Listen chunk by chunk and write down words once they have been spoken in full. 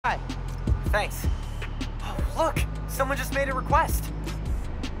Thanks. Oh, look! Someone just made a request.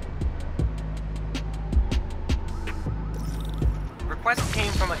 Request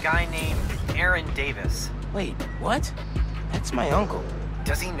came from a guy named Aaron Davis. Wait, what? That's my uncle.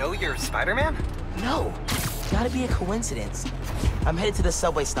 Does he know you're Spider-Man? No, it's gotta be a coincidence. I'm headed to the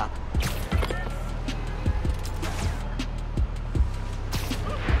subway stop.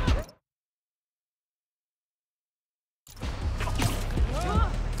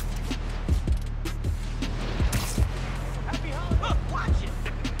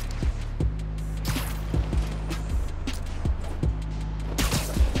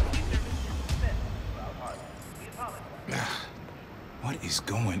 What is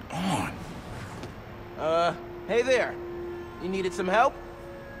going on? Hey there. You needed some help?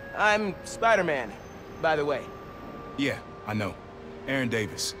 I'm Spider-Man, by the way. Yeah, I know. Aaron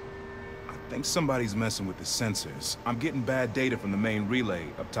Davis. I think somebody's messing with the sensors. I'm getting bad data from the main relay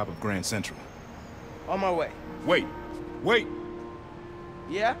up top of Grand Central. On my way. Wait! Wait!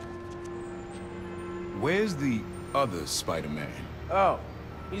 Yeah? Where's the other Spider-Man? Oh,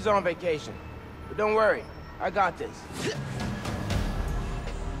 he's on vacation. But don't worry, I got this.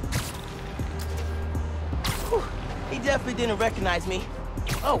 Whew, he definitely didn't recognize me.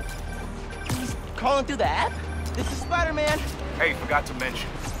 Oh, he's calling through the app? This is Spider-Man. Hey, forgot to mention.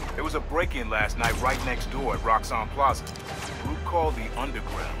 There was a break-in last night right next door at Roxxon Plaza. A group called the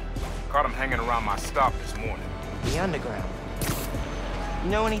Underground. Caught him hanging around my stop this morning. The Underground. You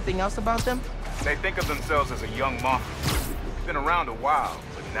know anything else about them? They think of themselves as a young mafia. Been around a while,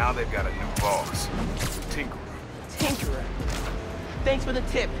 but now they've got a new boss. Tinkerer. Tinkerer. Thanks for the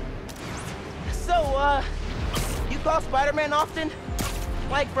tip. So, you call Spider-Man often?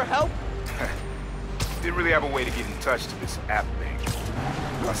 Like, for help? Didn't really have a way to get in touch to this app thing.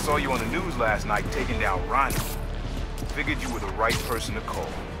 I saw you on the news last night taking down Ronnie. Figured you were the right person to call.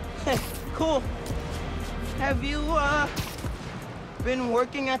 Cool. Have you, been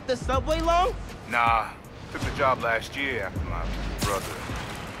working at the subway long? Nah, took the job last year after my brother.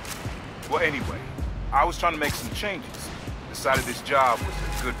 Well, anyway, I was trying to make some changes. Decided this job was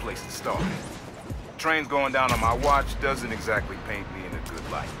a good place to start. Trains going down on my watch doesn't exactly paint me in a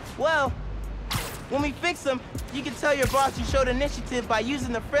good light. Well, when we fix them, you can tell your boss you showed initiative by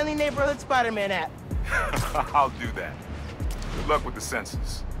using the Friendly Neighborhood Spider-Man app. I'll do that. Good luck with the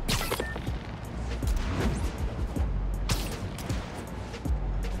sensors.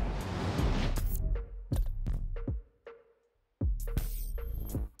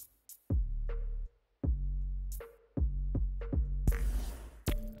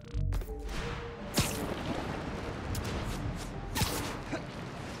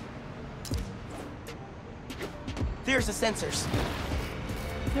 There's the sensors.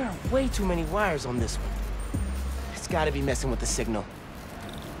 There are way too many wires on this one. It's gotta be messing with the signal.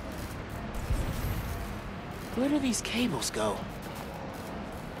 Where do these cables go?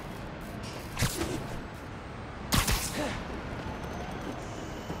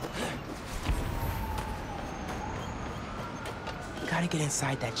 Gotta get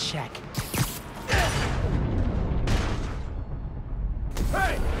inside that shack.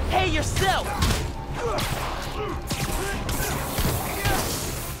 Hey! Hey, yourself!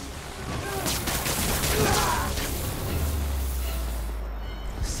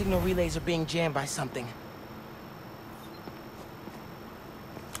 Signal relays are being jammed by something.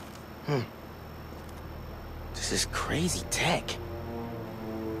 This is crazy tech.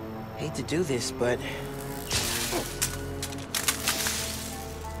 Hate to do this, but...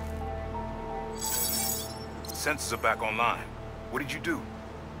 Sensors are back online. What did you do?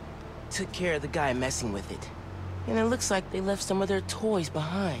 Took care of the guy messing with it. And it looks like they left some of their toys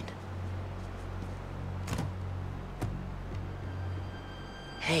behind.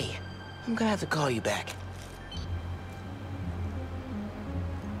 Hey, I'm gonna have to call you back.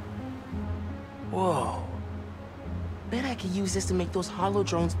 Whoa. Bet I could use this to make those holo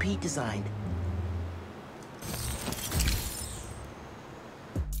drones Pete designed.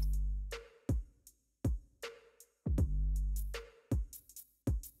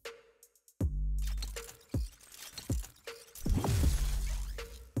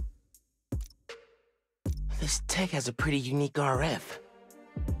 This tech has a pretty unique RF.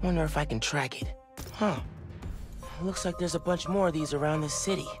 Wonder if I can track it. Huh. Looks like there's a bunch more of these around this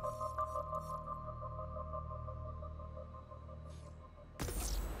city.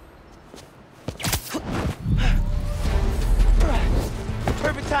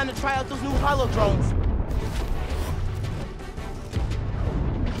 Perfect time to try out those new holo drones.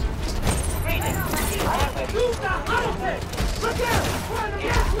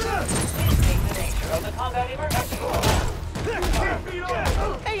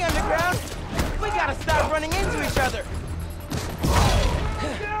 Hey, Underground! running into each other.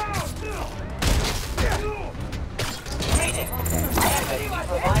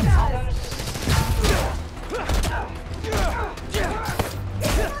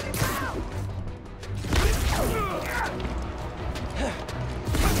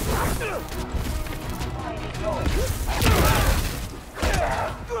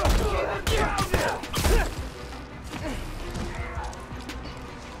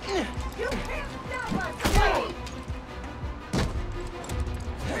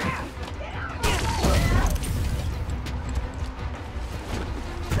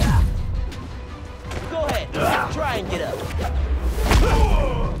 Go ahead, try and get up.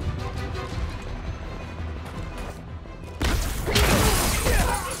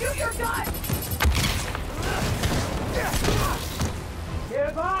 Shoot your gun!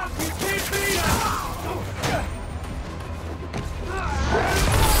 Give up! You can't beat us!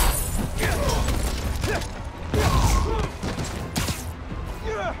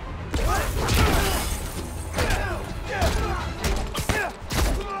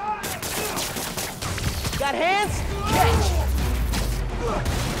 Got hands? Catch!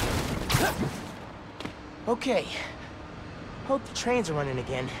 Okay. Hope the trains are running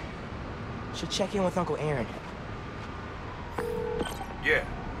again. Should check in with Uncle Aaron. Yeah,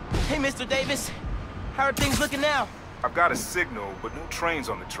 Hey, Mr. Davis. How are things looking now? I've got a signal, but no trains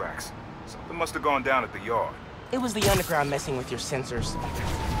on the tracks. Something must have gone down at the yard. It was the underground messing with your sensors.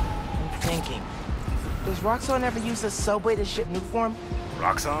 I'm thinking. Does Roxxon ever use a subway to ship new form?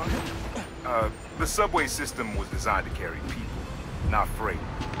 Roxxon? The subway system was designed to carry people, not freight.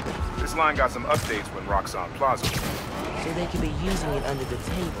 This line got some updates when Roxxon Plaza was built. So they could be using it under the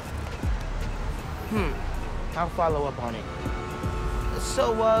table. I'll follow up on it.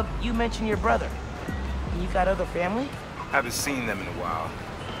 So, you mentioned your brother. You got other family? Haven't seen them in a while.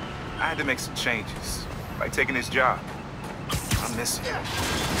 I had to make some changes, like taking his job. I miss him,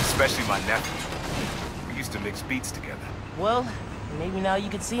 especially my nephew. We used to mix beats together. Well, maybe now you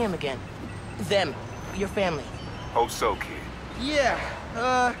could see him again. Them, your family. Hope so, kid. Yeah,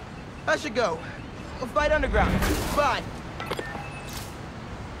 I should go. We'll fight underground. Bye.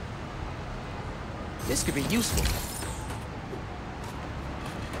 This could be useful.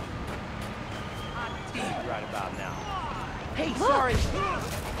 Right about now. Hey, sorry.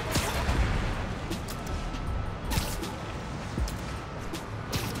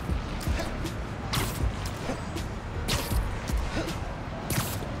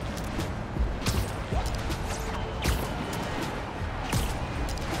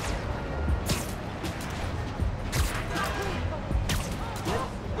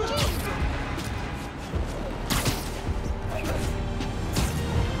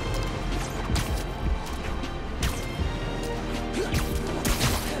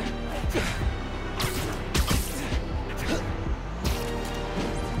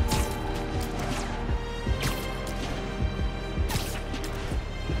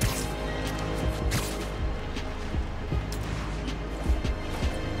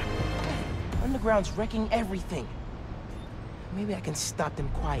 Underground's wrecking everything. Maybe I can stop them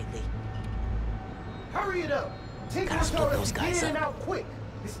quietly. Hurry it up! Take Gotta split those guys in and up. out quick!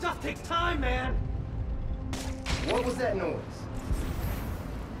 This stuff takes time, man! What was that noise?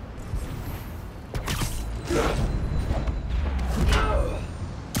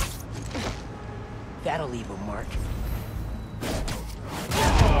 That'll leave a mark.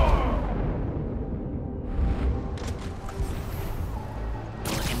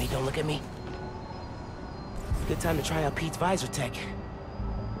 Don't look at me, don't look at me. Good time to try out Pete's visor tech.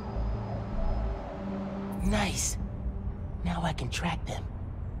 Nice. Now I can track them.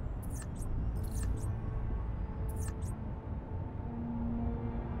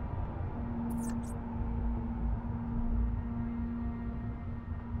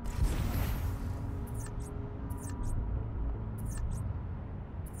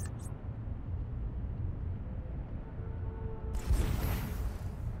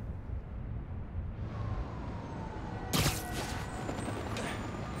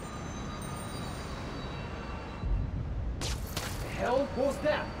 Hell, what was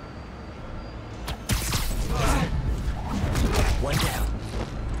that? One down.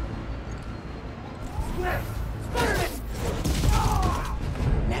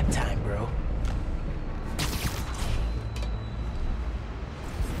 Nap time, bro.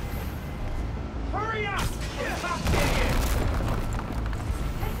 Hurry up! Heads up!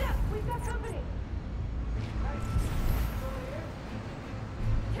 We've got company!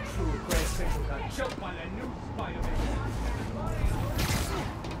 True Grand Central got jumped by that new Spider-Man.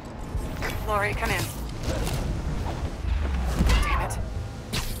 Lori, come in. Damn it.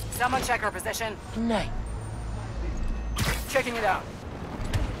 Someone check her position. Good night. checking it out.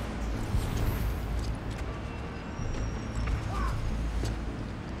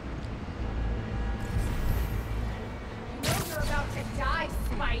 You know you're about to die,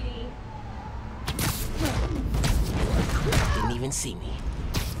 Spidey. Didn't even see me.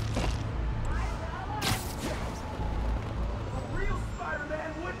 A real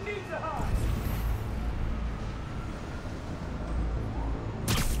Spider-Man wouldn't need to hide.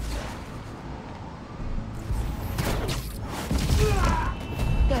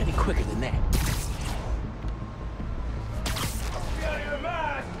 Gotta be quicker than that. Get out of your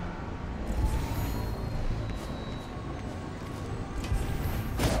mind.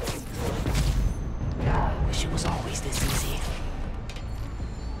 Wish it was always this easy.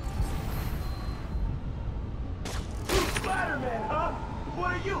 Spider-Man, huh?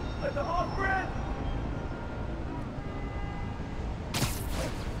 What are you, like the Hawk brand?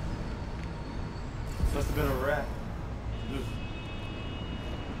 Must have been a rat.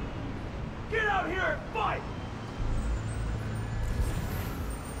 Get out here and fight!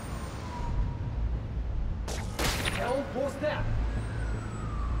 Hell, what's that?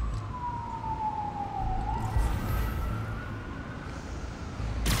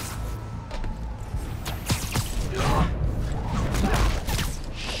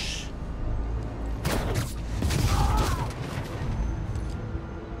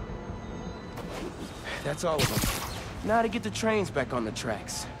 That's all of them. Now to get the trains back on the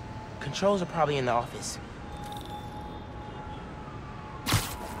tracks. Controls are probably in the office.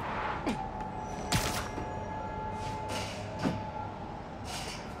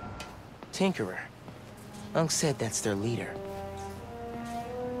 Tinkerer. Unc said that's their leader.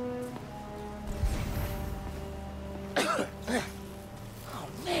 Oh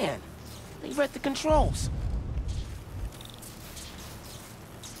man, they read the controls.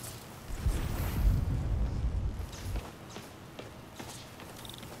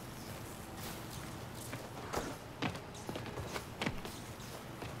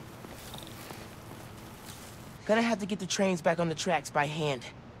 Gonna have to get the trains back on the tracks by hand.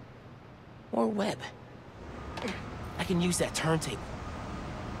 Or web. I can use that turntable.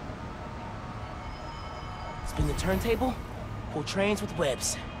 Spin the turntable, pull trains with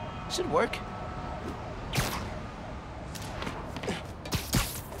webs. Should work.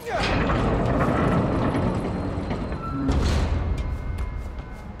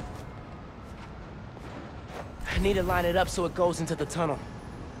 I need to line it up so it goes into the tunnel.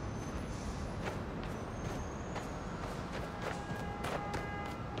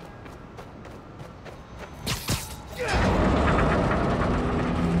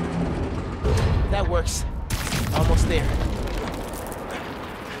 That works. Almost there.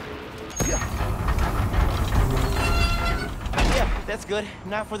 Yeah, that's good.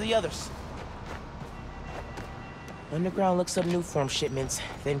 Not for the others. Underground looks up Newform shipments,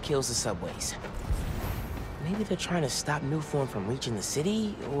 then kills the subways. Maybe they're trying to stop Newform from reaching the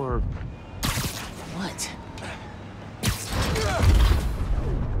city, or... what?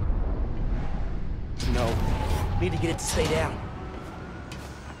 No. Need to get it to stay down.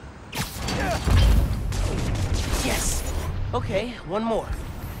 Yes! Okay, one more.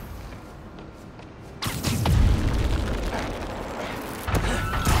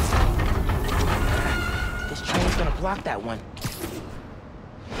 This train's gonna block that one.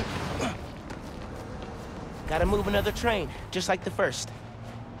 Gotta move another train, just like the first.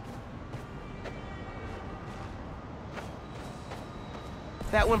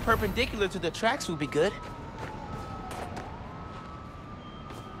 That one perpendicular to the tracks would be good.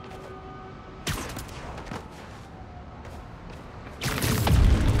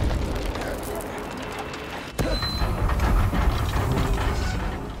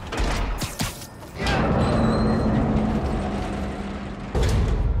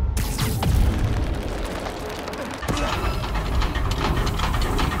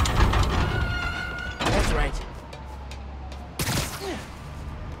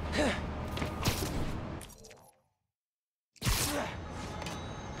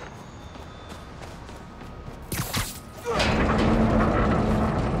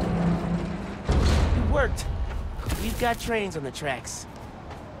 Worked. We've got trains on the tracks.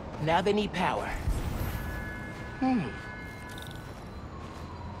 Now they need power.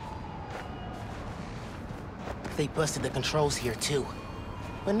 They busted the controls here too,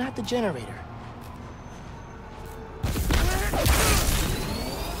 but not the generator.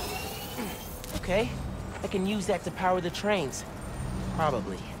 Okay, I can use that to power the trains.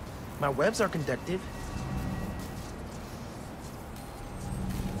 Probably. My webs are conductive.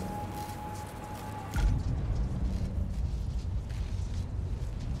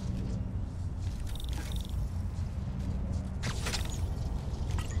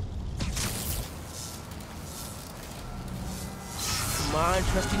 Come on,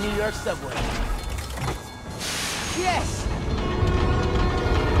 trusty New York subway. Yes!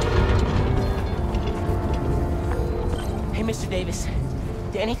 Hey, Mr. Davis.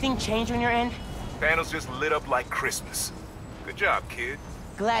 Did anything change on your end? Panels just lit up like Christmas. Good job, kid.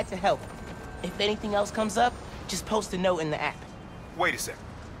 Glad to help. If anything else comes up, just post a note in the app. Wait a second.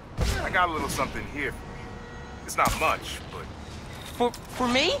 I got a little something here for you. It's not much, but For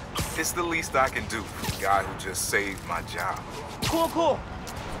me? it's the least I can do for the guy who just saved my job. Cool.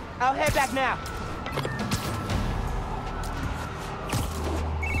 I'll head back now.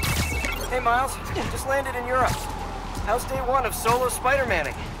 Hey, Miles. Just landed in Europe. How's day one of solo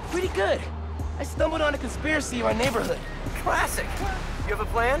Spider-Manning? Pretty good. I stumbled on a conspiracy in my neighborhood. Classic. You have a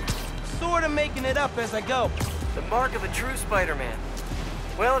plan? Sort of making it up as I go. The mark of a true Spider-Man.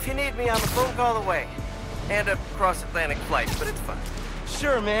 Well, if you need me, I'm a phone call away. And a cross-Atlantic flight, but it's fine.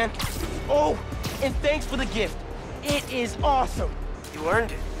 Sure, man. Oh, and thanks for the gift. It is awesome. You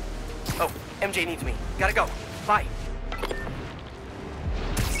earned it. Oh, MJ needs me. Gotta go. Bye.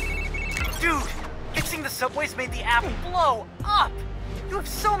 Dude, fixing the subways made the app blow up. You have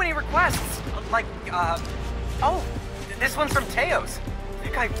so many requests. Like, oh, this one's from Teos.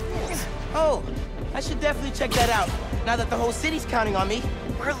 That guy rules. Oh, I should definitely check that out, now that the whole city's counting on me.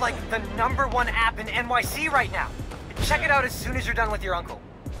 We're like the #1 app in NYC right now. Check it out as soon as you're done with your uncle.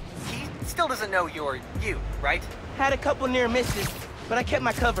 He still doesn't know you're you, right? Had a couple near misses, but I kept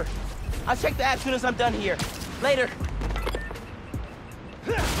my cover. I'll check the app as soon as I'm done here. Later.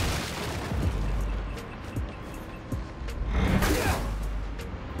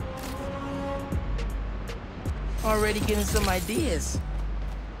 Already getting some ideas.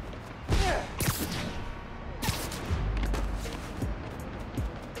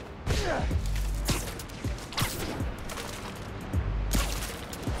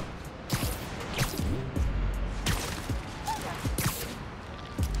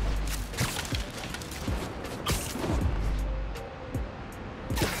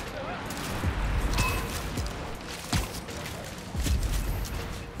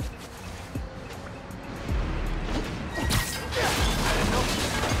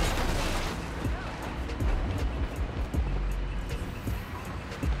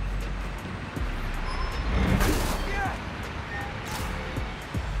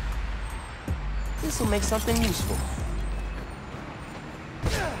 This'll make something useful.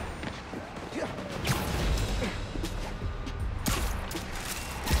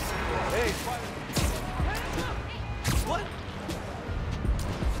 Hey, What?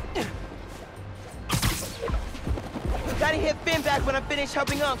 Gotta hit Finn back when I'm finished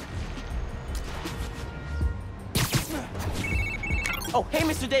helping Unc. Oh, hey,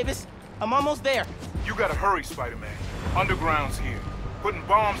 Mr. Davis. I'm almost there. You gotta hurry, Spider-Man. Underground's here. Putting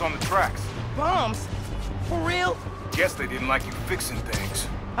bombs on the tracks. Bombs? For real? Guess they didn't like you fixing things.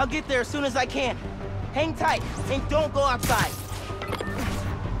 I'll get there as soon as I can. Hang tight and don't go outside.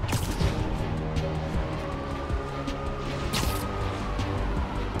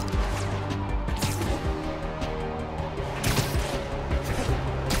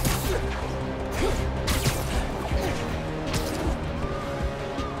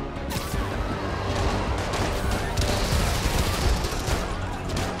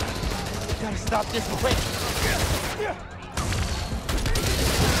 Gotta stop this quick.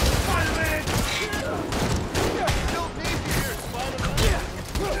 Spider-Man! Don't need you here,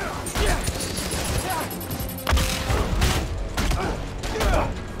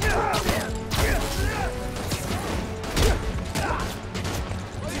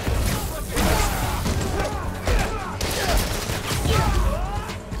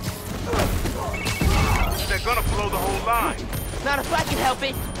 They're gonna blow the whole line. Not if I can help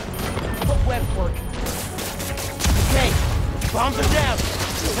it. But web work. Okay, bombs are down.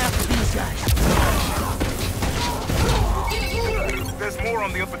 After these guys. There's more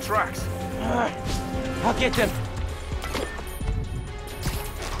on the upper tracks. I'll get them.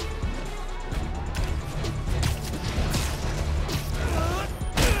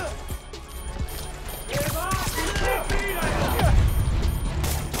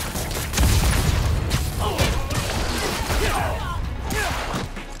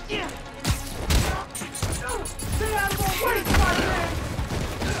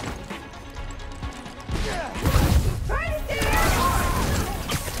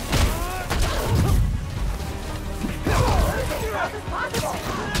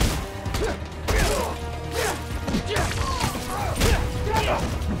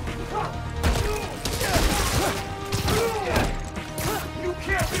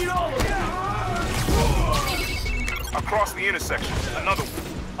 Across the intersection, another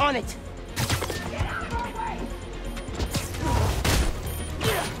one. On it.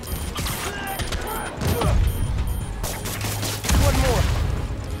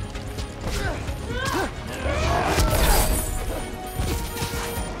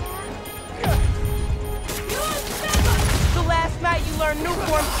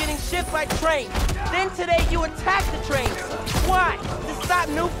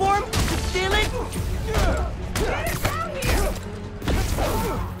 new form? To steal it? Get it down here!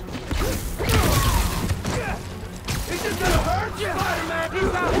 Is this gonna hurt you? Spider-Man,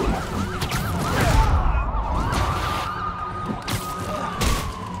 he's out!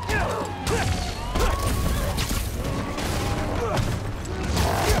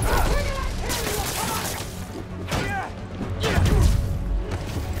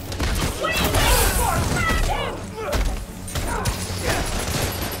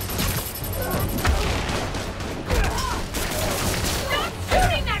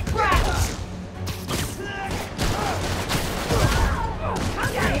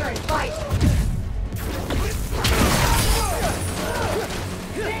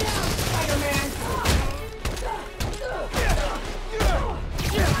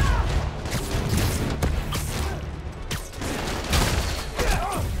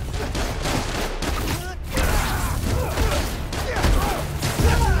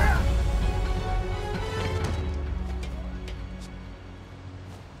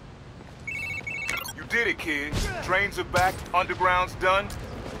 Did it, kid. Trains are back, underground's done.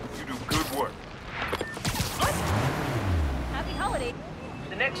 You do good work. What? Happy holiday.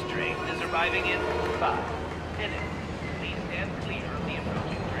 The next train is arriving in 5 minutes. Please stand clear of the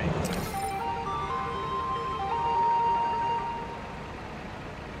approaching train.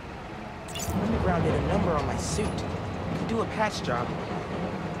 Underground did a number on my suit. Could do a patch job.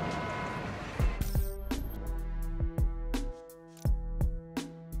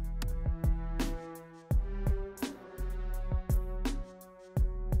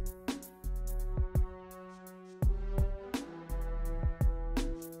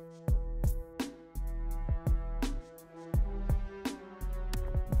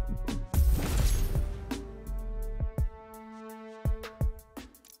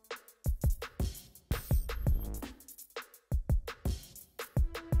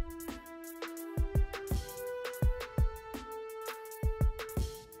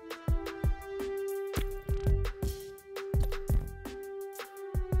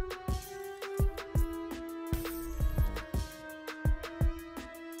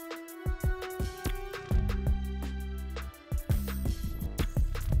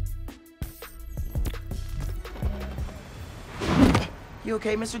 You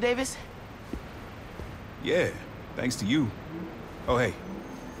okay, Mr. Davis? Yeah, thanks to you. Oh, hey,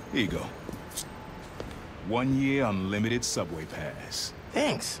 here you go. 1 year unlimited subway pass.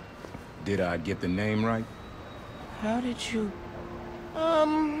 Thanks. Did I get the name right? How did you...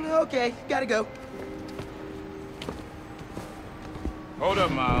 okay, gotta go. Hold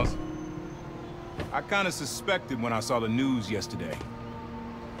up, Miles. I kinda suspected when I saw the news yesterday.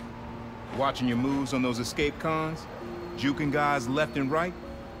 Watching your moves on those escape cons, juking guys left and right,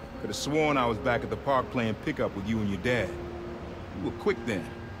 could have sworn I was back at the park playing pickup with you and your dad. You were quick then.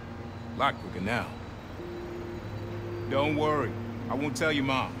 A lot quicker now. Don't worry, I won't tell your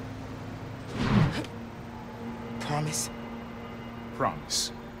mom. Promise?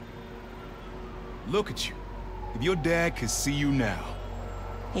 Promise. Look at you. If your dad could see you now...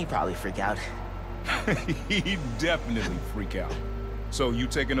 He'd probably freak out. He'd definitely freak out. So you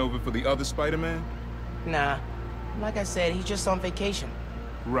taking over for the other Spider-Man? Nah. Like I said, he's just on vacation.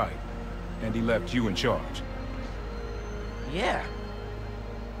 Right. And he left you in charge. Yeah.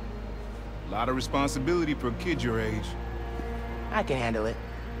 A lot of responsibility for a kid your age. I can handle it.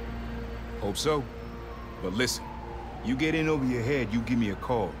 Hope so. But listen, you get in over your head, you give me a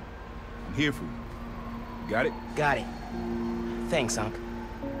call. I'm here for you. Got it? Got it. Thanks, Unc.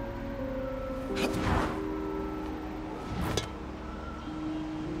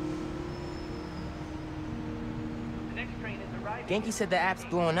 Genki said the app's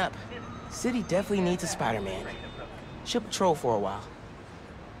blowing up. City definitely needs a Spider-Man. She'll patrol for a while.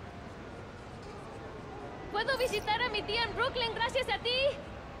 Puedo visitar a mi tía en Brooklyn gracias a ti.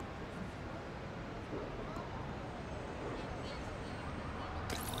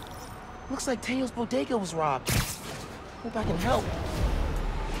 Looks like Teo's bodega was robbed. Hope I can help.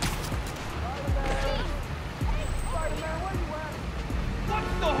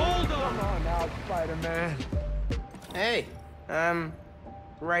 What's the holdup? Come on now, Spider-Man. Hey,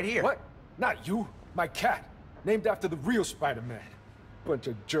 right here. What? Not you. My cat. Named after the real Spider-Man. Bunch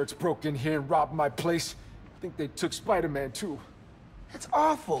of jerks broke in here and robbed my place. Think they took Spider-Man too. That's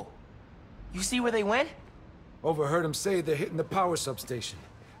awful. You see where they went? Overheard them say they're hitting the power substation.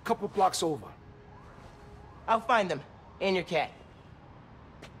 Couple blocks over. I'll find them. And your cat.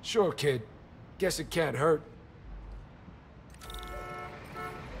 Sure, kid. Guess it can't hurt.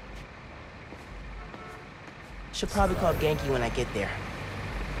 Should probably call Genki when I get there.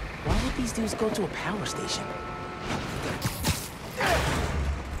 Why would these dudes go to a power station?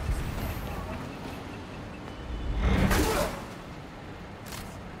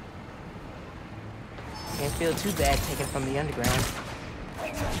 feel too bad taken from the underground.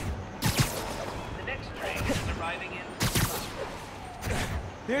 The next train is arriving in 5.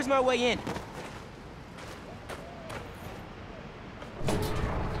 Here's my way in.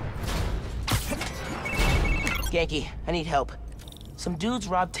 Genki, I need help. Some dudes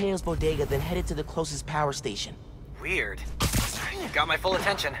robbed Teo's bodega, then headed to the closest power station. Weird. You got my full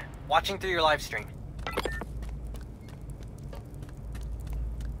attention. Watching through your live stream.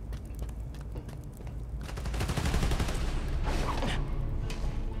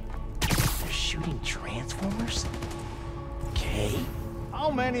 They're shooting transformers? Okay. How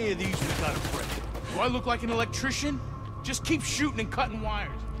many of these we gotta break? Do I look like an electrician? Just keep shooting and cutting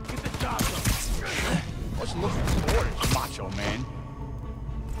wires. Get the job done. Let's look for some orders, macho man.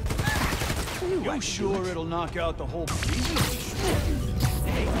 You sure it'll knock out the whole piece?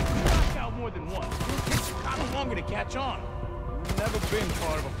 Hey, knock out more than one. It takes kind of longer to catch on. Never been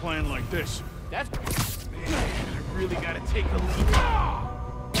part of a plan like this. That's... Man, I really gotta take a leap.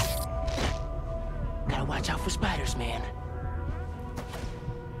 Gotta watch out for spiders, man.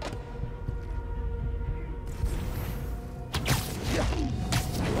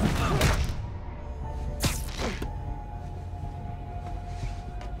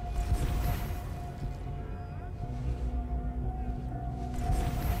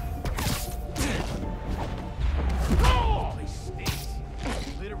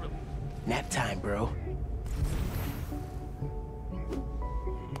 Nap time, bro.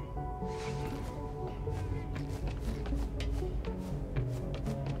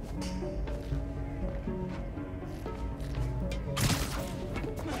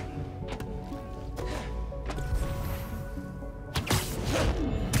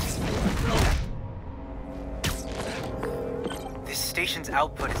 This station's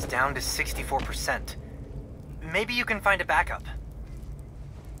output is down to 64%. Maybe you can find a backup.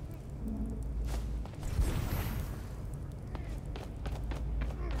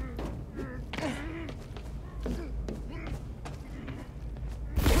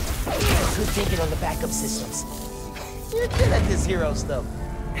 Good thinking on the backup systems. You're good at this hero stuff.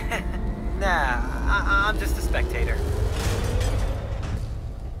 Nah, I'm just a spectator.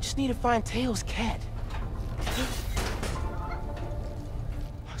 Just need to find Teo's cat.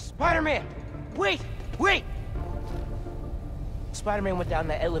 Spider-Man! Wait! Wait! Spider-Man went down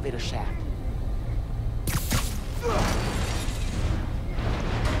that elevator shaft.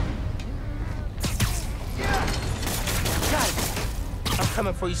 Got it! I'm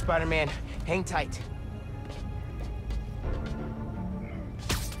coming for you, Spider-Man. Hang tight.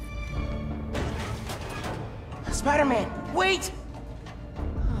 Spider-Man, wait!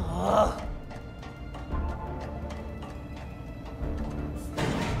 Ugh.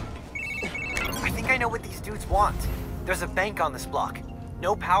 I think I know what these dudes want. There's a bank on this block.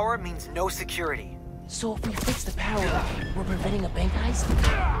 No power means no security. So if we fix the power, we're preventing a bank heist?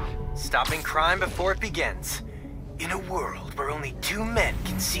 Stopping crime before it begins. In a world where only two men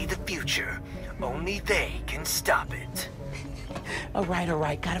can see the future, only they can stop it. All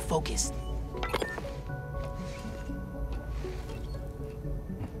right, gotta focus.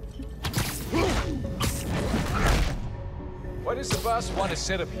 Why does the boss want to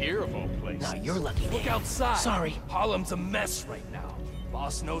set up here of all places? Now you're lucky. Look outside. Sorry. Harlem's a mess right now.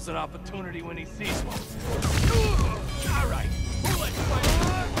 Boss knows an opportunity when he sees one. All right. Who lets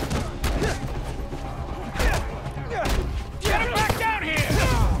Get him back down here!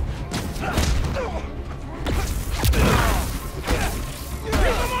 Keep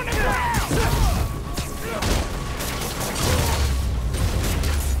him on the ground!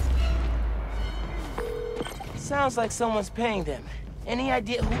 Sounds like someone's paying them. Any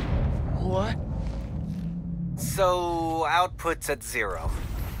idea who? What? So, output's at 0.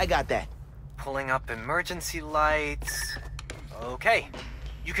 I got that. Pulling up emergency lights. Okay.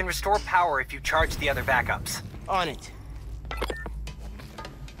 You can restore power if you charge the other backups. On it.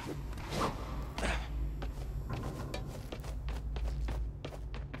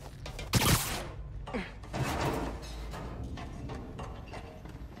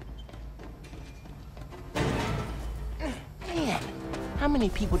 Man, how many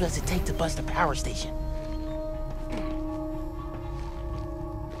people does it take to bust a power station?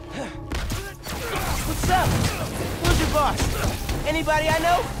 What's up? Where's your boss? Anybody I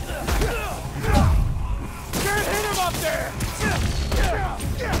know? Hit him up there!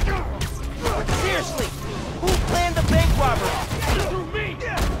 Seriously, who planned the bank robbery? Through me!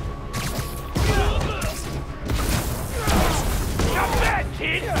 Not bad,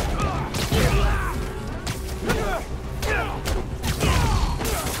 kid!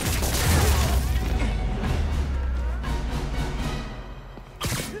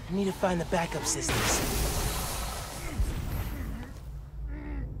 I need to find the backup systems.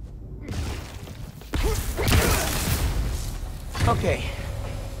 Okay,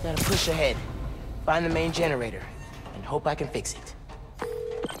 gotta push ahead. Find the main generator, and hope I can fix it.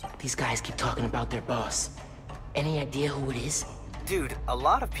 These guys keep talking about their boss. Any idea who it is? Dude, a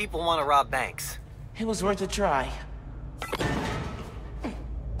lot of people want to rob banks. It was worth a try.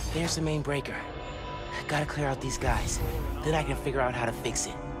 There's the main breaker. Gotta clear out these guys. Then I can figure out how to fix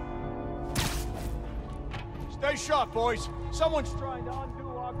it. Stay sharp, boys. Someone's trying to undo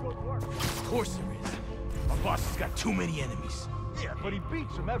our good work. Of course there is. Our boss has got too many enemies. Yeah, but he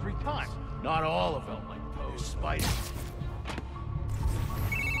beats them every time. Not all of them, like those spiders.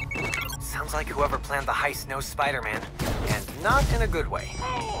 Sounds like whoever planned the heist knows Spider-Man. And not in a good way.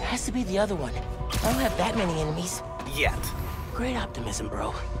 Has to be the other one. I don't have that many enemies. Yet. Great optimism,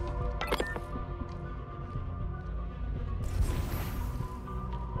 bro.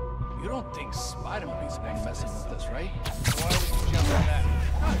 You don't think Spider-Man's been messing with us, right? Why would you jump on that?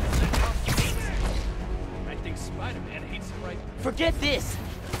 I think Spider-Man hates him right. Forget this!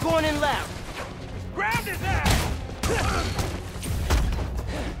 Going in loud! Grab his ass!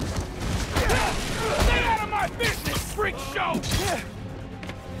 Stay out of my business, freak show!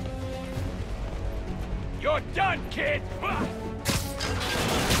 You're done, kid! My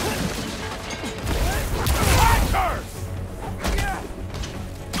turn!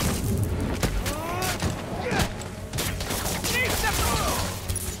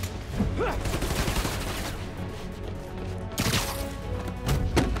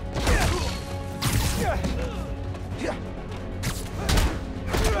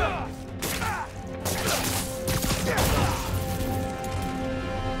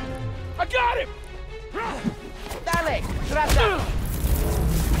 I got him! Dale! Trata!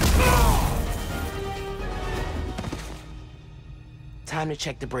 Time to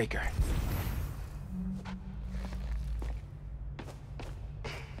check the breaker.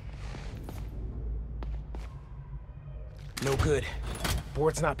 No good.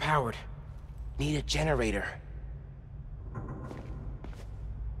 Board's not powered. Need a generator.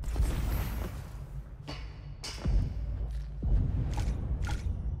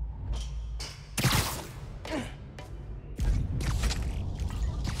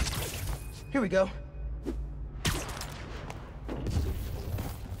 Here we go.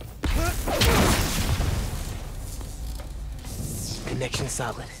 Connection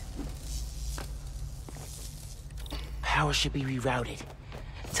solid. Power should be rerouted.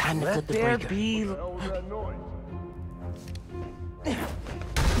 Time to flip the breaker. What the hell was that noise? Hey,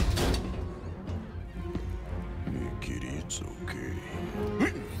 kitty, it's okay.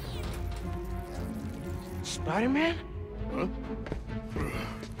 Spider-Man?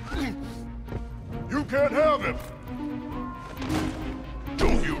 You can't have him!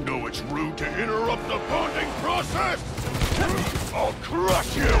 Don't you know it's rude to interrupt the bonding process? I'll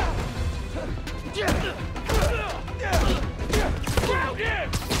crush you! Ground him!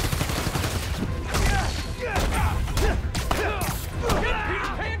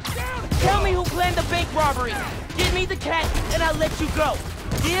 Tell me who planned the bank robbery. Give me the cat, and I'll let you go.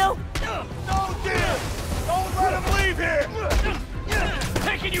 Deal? No deal! Don't let him leave here!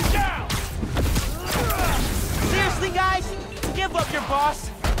 Taking you down! Seriously, guys? Give up your boss.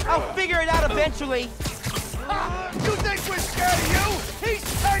 I'll figure it out eventually. You think we're scared of you? He's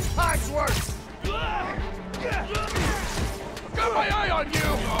 10 times worse! Got my eye on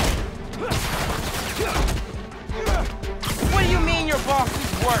you! What do you mean your boss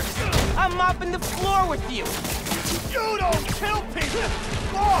is worse? I'm mopping the floor with you. You don't kill people!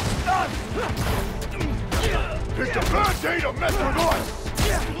 Boss does! It's a bad day to mess with us!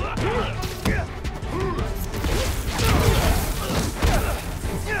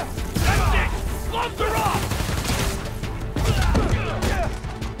 That's it! Gloves are off!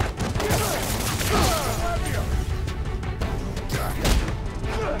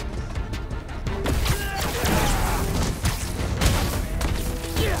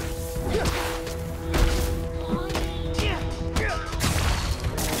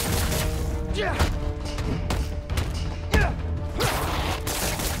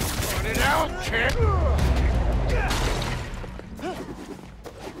 Run it out, kid!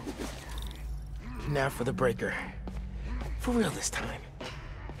 Now for the breaker. For real this time.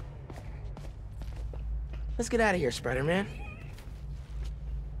 Let's get out of here, Spider-Man.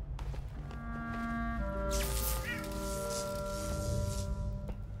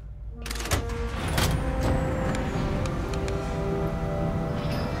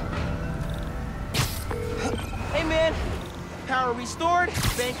 Hey, man. Power restored,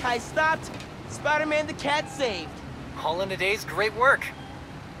 bank heist stopped, Spider-Man the cat saved. All in a day's great work.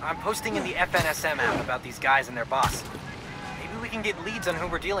 I'm posting in the FNSM app about these guys and their boss. Maybe we can get leads on who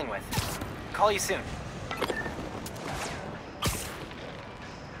we're dealing with. Call you soon.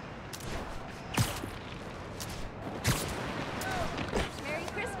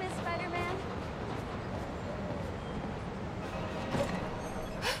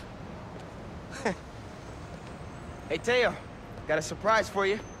 Hey, Teo. Got a surprise for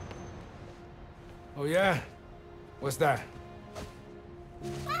you. Oh, yeah? What's that?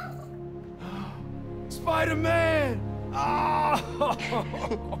 Spider-Man!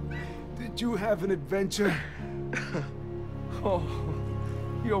 Oh! Did you have an adventure? Oh,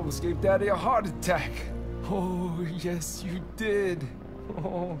 you almost gave Daddy a heart attack. Oh, yes, you did.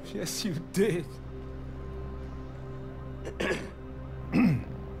 Oh, yes, you did.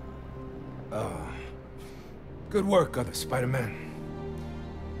 Good work, other Spider-Man.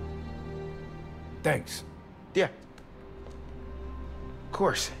 Thanks. Yeah. Of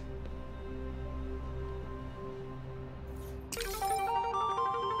course.